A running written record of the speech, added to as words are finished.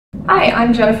Hi,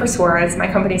 I'm Jennifer Suarez. My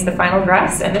company is The Final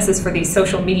Drafts, and this is for the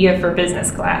Social Media for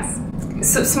Business class.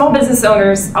 So small business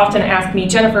owners often ask me,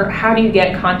 Jennifer, how do you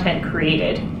get content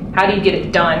created? How do you get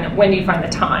it done? When do you find the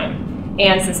time?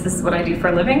 And since this is what I do for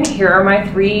a living, here are my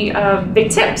three big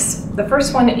tips. The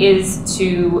first one is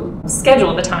to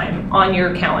schedule the time on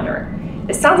your calendar.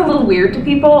 It sounds a little weird to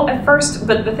people at first,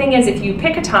 but the thing is, if you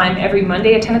pick a time every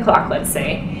Monday at 10 o'clock, let's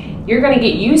say, you're going to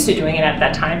get used to doing it at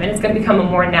that time, and it's going to become a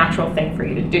more natural thing for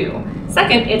you to do.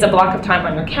 Second, it's a block of time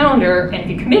on your calendar, and if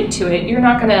you commit to it, you're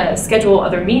not going to schedule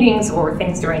other meetings or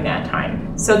things during that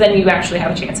time. So then you actually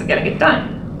have a chance of getting it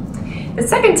done. The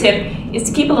second tip is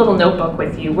to keep a little notebook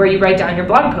with you where you write down your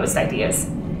blog post ideas.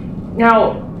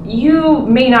 Now, you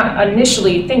may not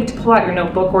initially think to pull out your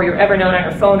notebook or your Evernote on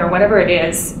your phone or whatever it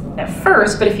is at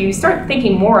first, but if you start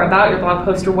thinking more about your blog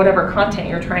post or whatever content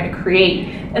you're trying to create,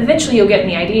 eventually you'll get in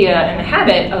the idea and the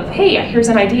habit of, hey, here's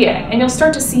an idea, and you'll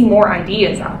start to see more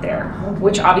ideas out there,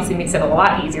 which obviously makes it a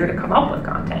lot easier to come up with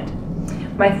content.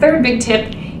 My third big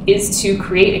tip is to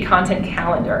create a content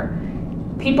calendar.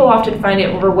 People often find it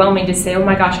overwhelming to say, oh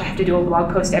my gosh, I have to do a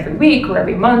blog post every week or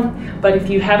every month, but if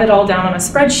you have it all down on a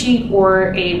spreadsheet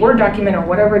or a Word document or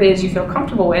whatever it is you feel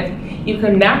comfortable with, you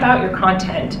can map out your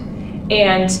content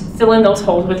and fill in those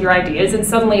holes with your ideas, and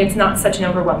suddenly it's not such an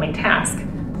overwhelming task.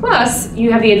 Plus,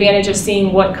 you have the advantage of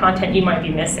seeing what content you might be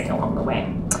missing along the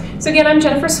way. So again, I'm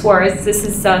Jennifer Suarez. This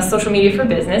is Social Media for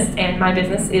Business, and my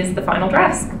business is The Final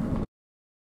Drafts.